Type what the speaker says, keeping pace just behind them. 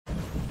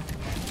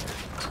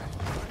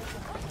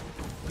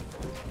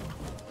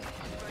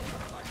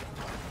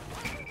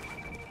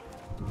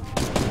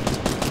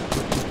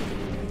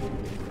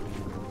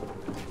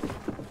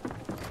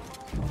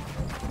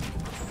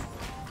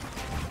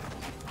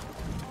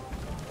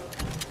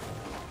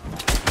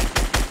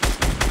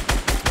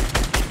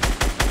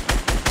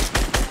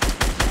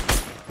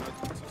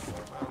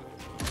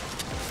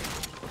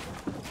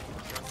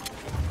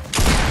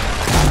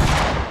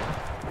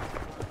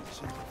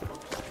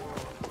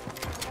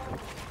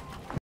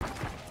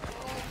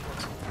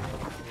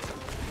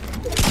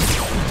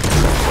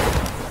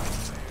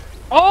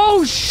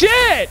Oh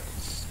shit!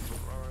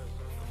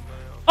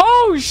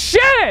 Oh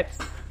shit!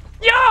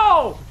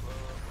 Yo!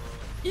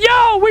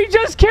 Yo, we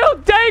just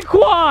killed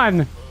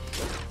Daequan!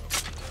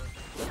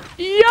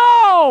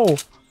 Yo!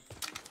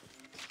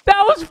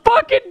 That was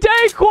fucking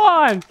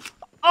Daequan!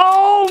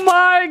 Oh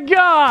my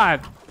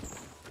god!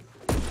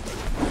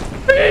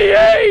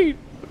 V8!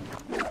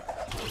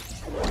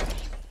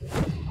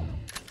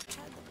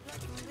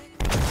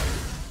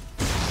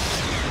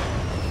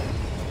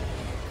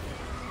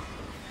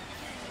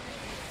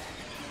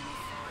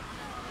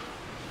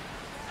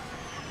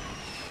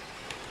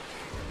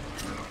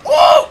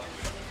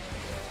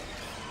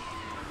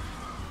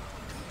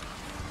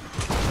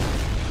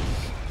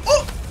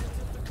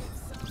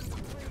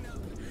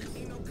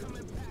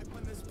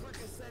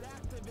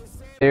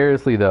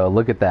 Seriously though,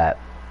 look at that.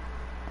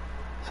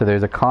 So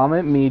there's a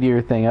comet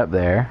meteor thing up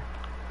there.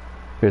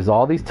 There's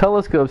all these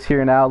telescopes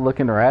here now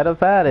looking right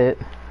up at it.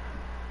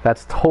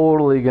 That's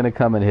totally gonna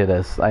come and hit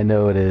us. I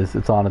know it is.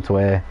 It's on its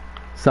way.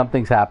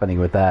 Something's happening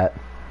with that.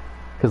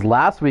 Because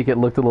last week it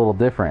looked a little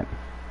different.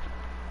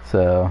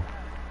 So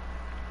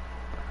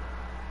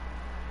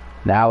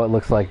now it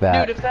looks like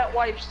that. Dude, if that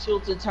wipes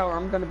Tilted Tower,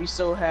 I'm gonna be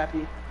so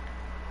happy.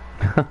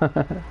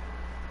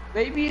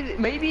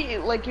 Maybe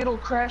like it'll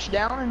crash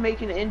down and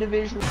make an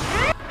individual.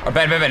 Or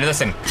Ben,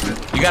 listen.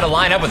 You gotta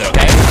line up with it,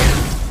 okay?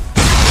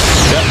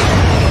 Yep.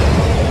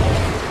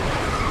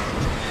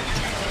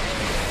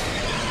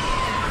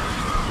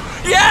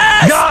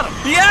 Yes! Got him!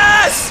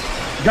 Yes!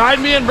 Guide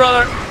me in,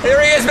 brother. Here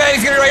he is, man.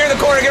 He's gonna be right here in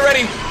the corner. Get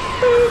ready.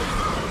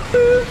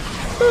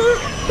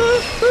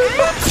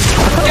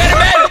 Get him,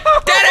 man!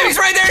 Get him! He's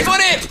right there. He's one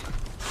in.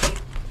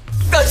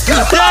 Let's go!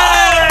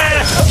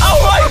 Oh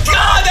my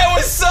god, that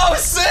was so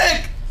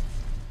sick!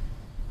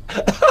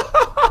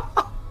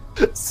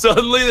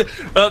 Suddenly,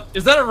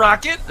 is that a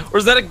rocket or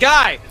is that a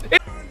guy?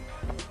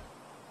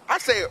 I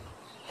said,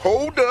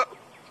 hold up,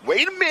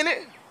 wait a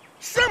minute,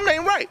 something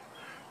ain't right.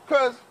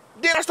 Cause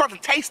then I start to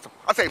taste them.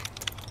 I say,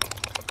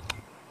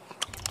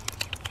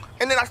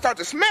 and then I start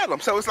to smell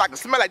them. So it's like a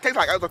smell like tastes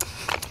like.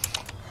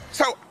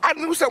 So I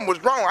knew something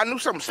was wrong. I knew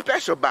something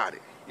special about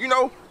it. You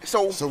know.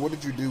 So what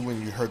did you do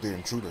when you heard the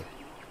intruder?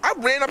 I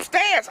ran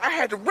upstairs. I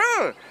had to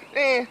run,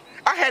 and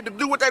I had to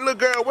do what that little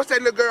girl. What's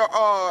that little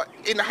girl?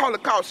 In the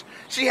Holocaust,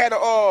 she had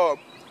a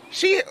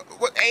she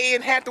was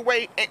Anne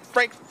Hathaway, and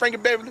Frank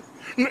and Beverly,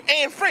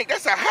 and Frank.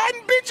 That's a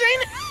hiding bitch,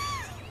 ain't it?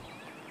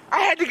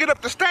 I had to get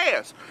up the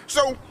stairs.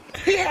 So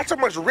he had so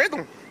much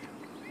rhythm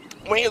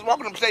when he was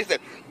walking upstairs.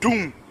 That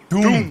doom,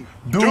 doom,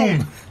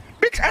 doom.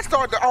 Bitch, I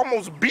started to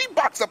almost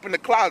beatbox up in the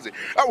closet.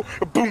 Oh,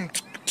 boom,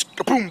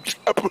 boom,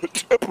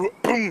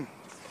 boom.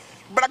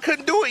 But I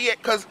couldn't do it yet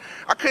because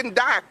I couldn't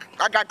die.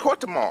 I got court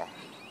tomorrow.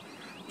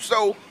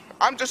 So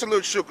I'm just a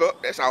little shook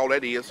up. That's all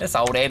that is. That's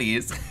all that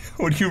is.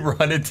 When you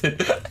run into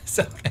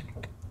something.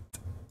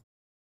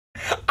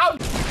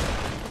 Ouch!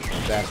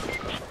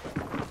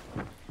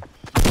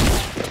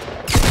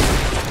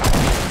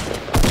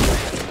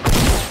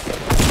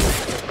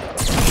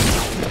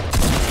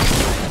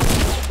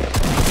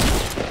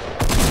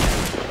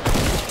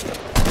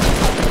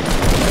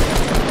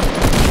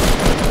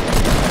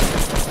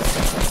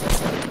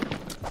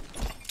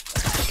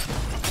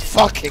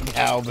 Fucking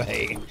hell,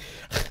 mate.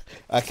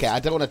 Okay, I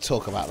don't want to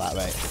talk about that,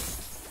 mate.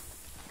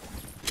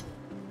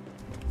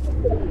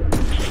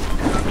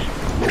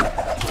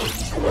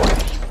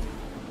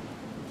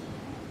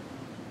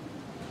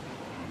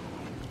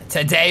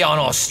 Today on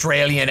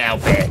Australian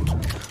Outback,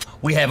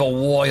 we have a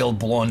wild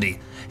blondie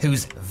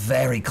who's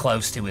very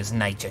close to his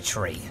nature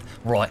tree.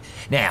 Right,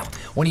 now,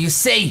 when you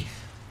see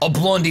a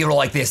blondie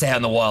like this out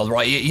in the wild,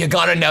 right, you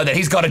gotta know that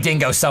he's got a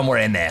dingo somewhere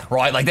in there,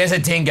 right? Like, there's a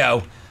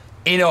dingo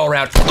in or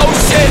around. Oh,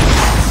 shit!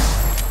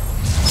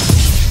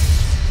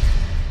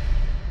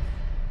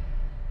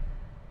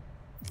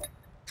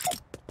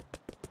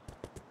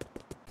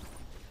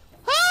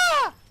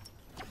 Ah!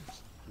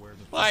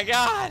 My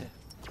God!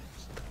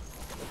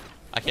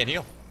 I can't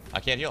heal.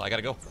 I can't heal. I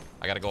gotta go.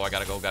 I gotta go. I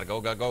gotta go. Gotta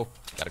go. Gotta go.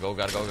 Gotta go.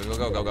 Gotta go. Go.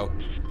 Go. Go. Go.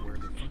 Where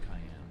the fuck I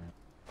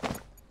am?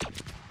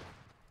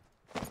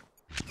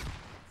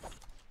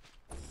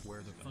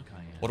 Where the fuck I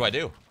am? What do I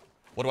do?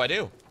 What do I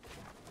do?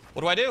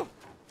 What do I do?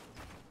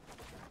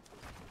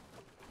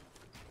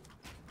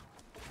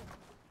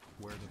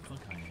 Where the fuck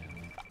I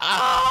am?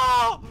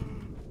 Ah!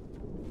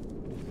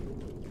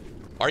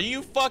 Are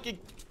you fucking?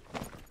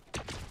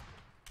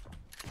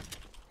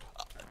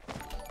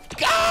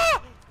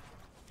 Ah!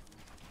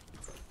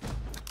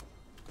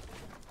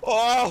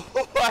 Oh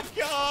my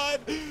God!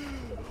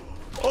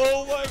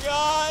 Oh my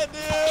God,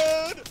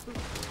 dude!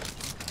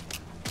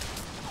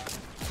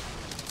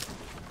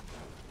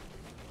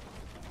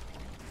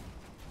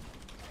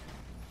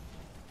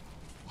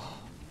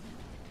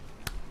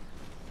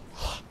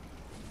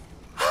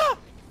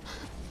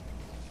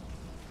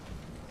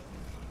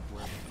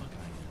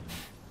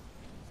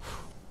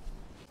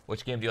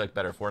 Which game do you like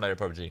better, Fortnite or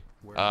PUBG?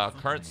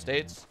 Current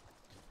states,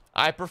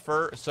 I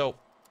prefer, so,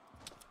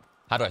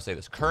 how do I say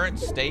this? Current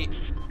state,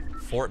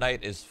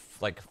 Fortnite is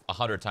like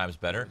 100 times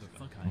better,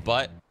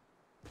 but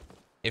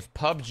if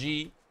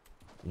PUBG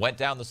went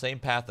down the same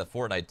path that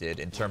Fortnite did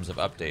in terms of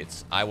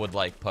updates, I would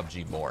like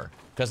PUBG more.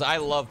 Because I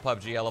love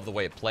PUBG. I love the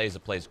way it plays.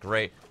 It plays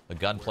great. The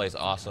gunplay is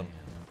awesome.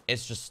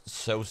 It's just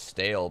so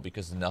stale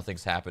because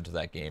nothing's happened to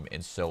that game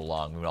in so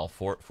long. Meanwhile,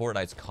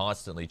 Fortnite's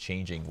constantly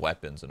changing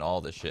weapons and all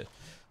this shit.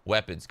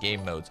 Weapons,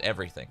 game modes,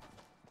 everything.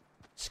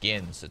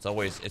 Skins. It's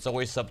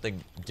always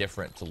something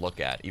different to look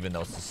at, even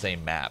though it's the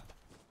same map.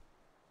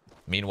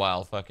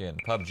 Meanwhile,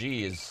 fucking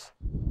PUBG is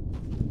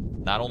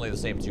not only the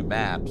same 2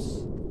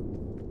 maps,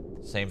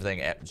 same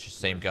thing,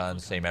 same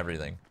guns, same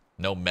everything.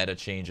 No meta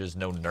changes,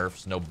 no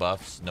nerfs, no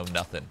buffs, no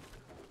nothing.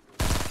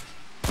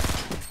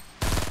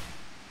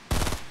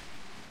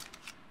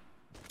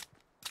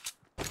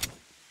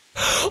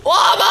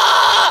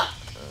 Llama!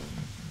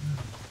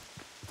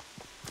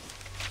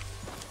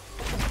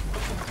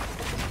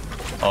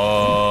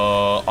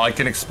 I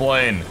can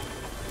explain.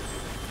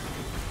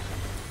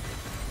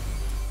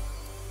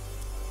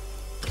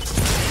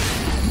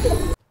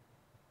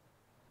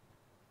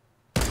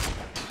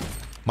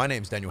 My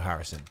name's Daniel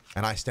Harrison,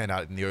 and I stand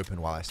out in the open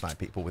while I snipe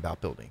people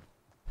without building.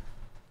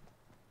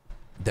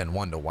 Then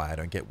wonder why I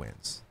don't get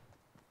wins.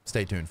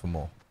 Stay tuned for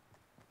more.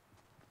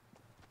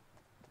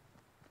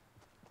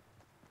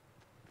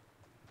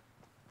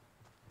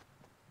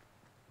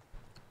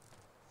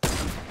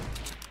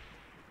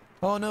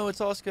 Oh no, it's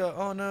Oscar.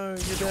 Oh no,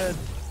 you're dead.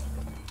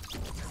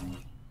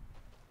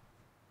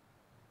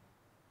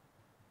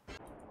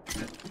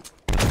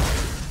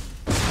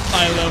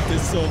 I love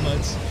this so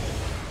much.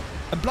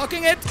 I'm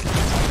blocking it.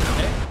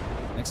 Okay,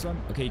 next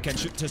one. Okay, you can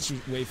touch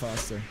it way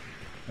faster.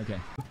 Okay.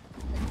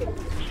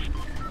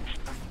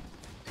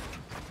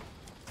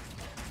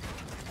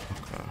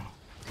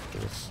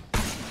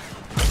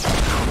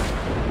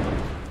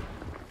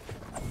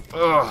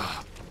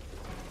 Ugh.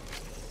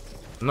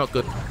 Not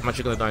good. I'm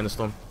actually gonna die in the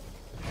storm.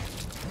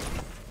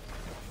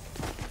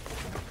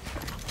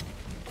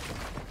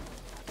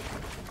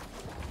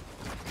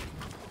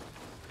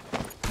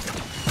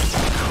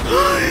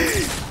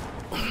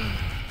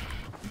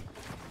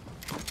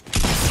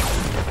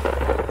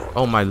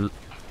 Oh my.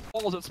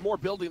 It's more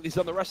building these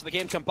than the rest of the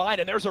game combined,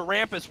 and there's a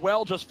ramp as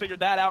well. Just figured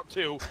that out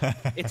too.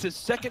 It's his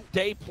second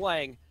day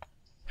playing.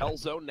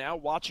 Hellzone now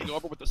watching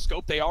over with the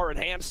scope they are in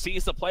hand,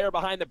 sees the player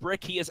behind the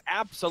brick. He is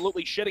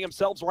absolutely shitting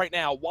himself right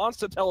now. Wants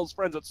to tell his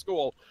friends at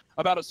school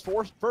about his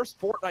first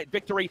Fortnite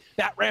victory.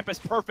 That ramp is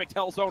perfect,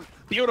 Hellzone.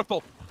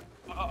 Beautiful.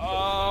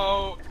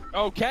 Oh,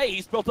 okay.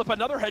 He's built up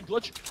another head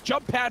glitch.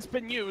 Jump pad's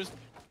been used.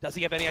 Does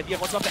he have any idea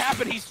of what's about to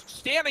happen? He's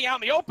standing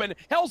out in the open.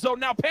 Hellzone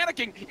now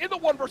panicking in the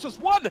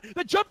 1v1.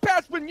 The jump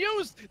pad's been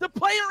used. The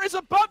player is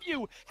above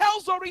you.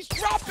 Hellzone, he's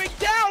dropping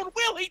down.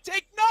 Will he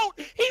take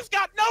note? He's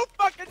got no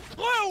fucking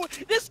clue.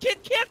 This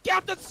kid can't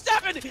count to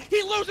 7.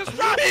 He loses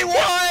track. He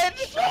won.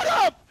 Shut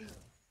up.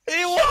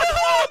 He won.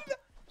 Shut up.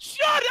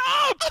 Shut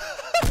up.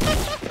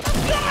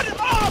 Shut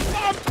up.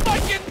 I'm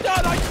fucking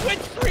done. I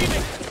quit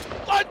streaming.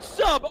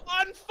 Unsub.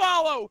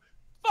 Unfollow.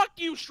 Fuck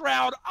you,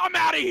 Shroud. I'm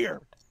out of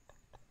here.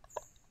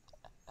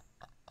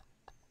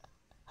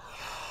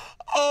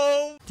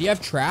 Oh. Do you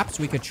have traps?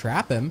 We could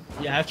trap him.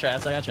 Yeah, I have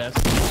traps. I got traps.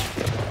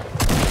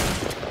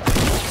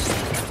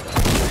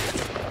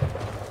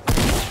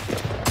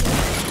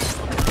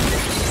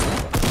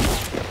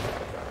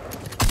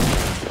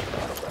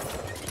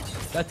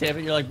 God damn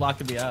it, you're like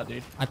blocking me out,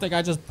 dude. I think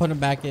I just put him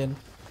back in.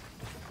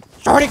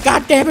 Shorty,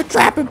 goddamn it,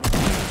 trap him!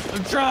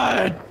 I'm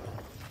trying!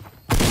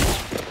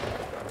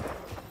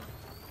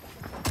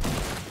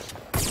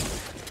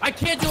 I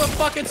can't do a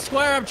fucking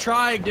square, I'm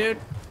trying, dude.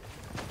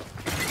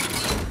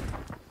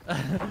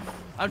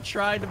 I'm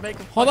trying to make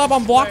a Hold up,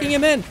 I'm blocking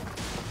him in.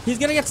 He's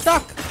gonna get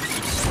stuck.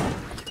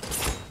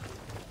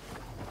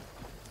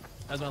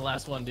 That's my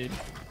last one, dude.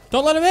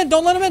 Don't let him in,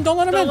 don't let him in, don't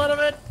let him in. Don't let him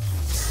in.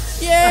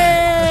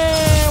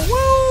 Yeah! Woo!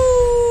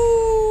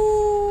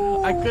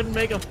 I couldn't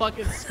make a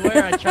fucking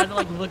square. I tried to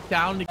like look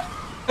down to...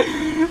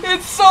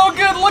 It's so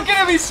good. Look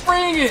at him. He's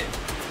spraying it.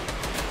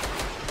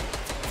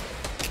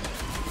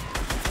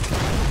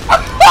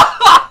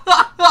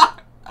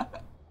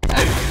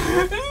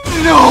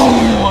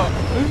 No.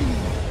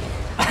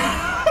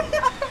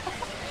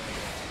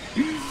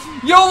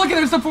 Yo, look at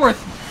him. It's the 4th.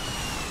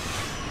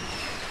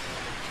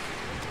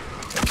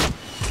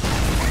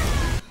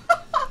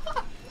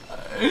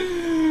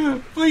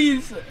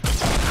 Please.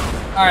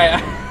 All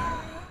right.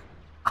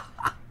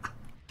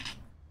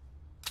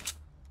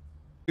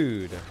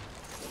 Dude.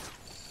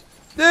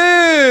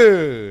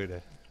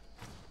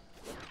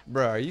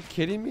 Bruh, are you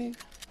kidding me?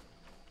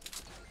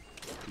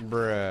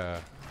 Bruh.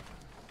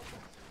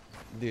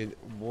 Dude,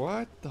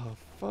 what the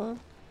fuck?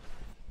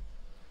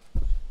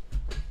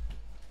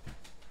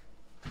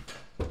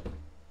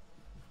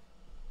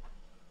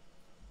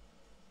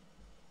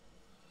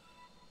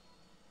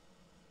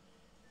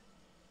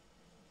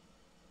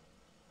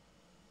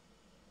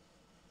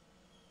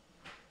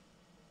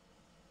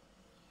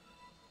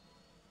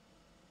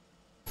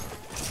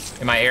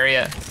 In my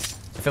area, I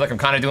feel like I'm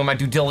kind of doing my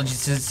due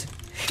diligences.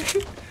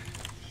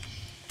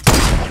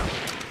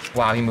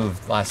 Wow, he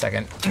moved last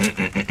second.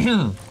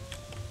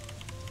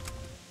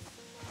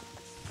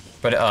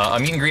 But a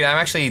meet and greet, I'm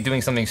actually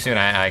doing something soon.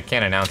 I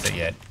can't announce it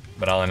yet,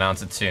 but I'll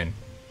announce it soon.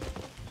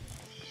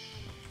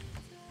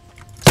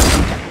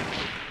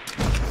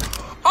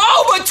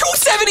 Oh, but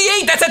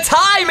 278! That's a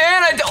tie,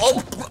 man!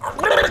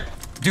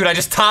 Dude, I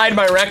just tied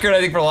my record, I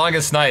think, for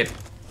longest snipe.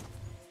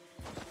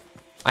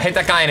 I hit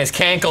that guy in his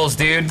cankles,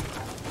 dude.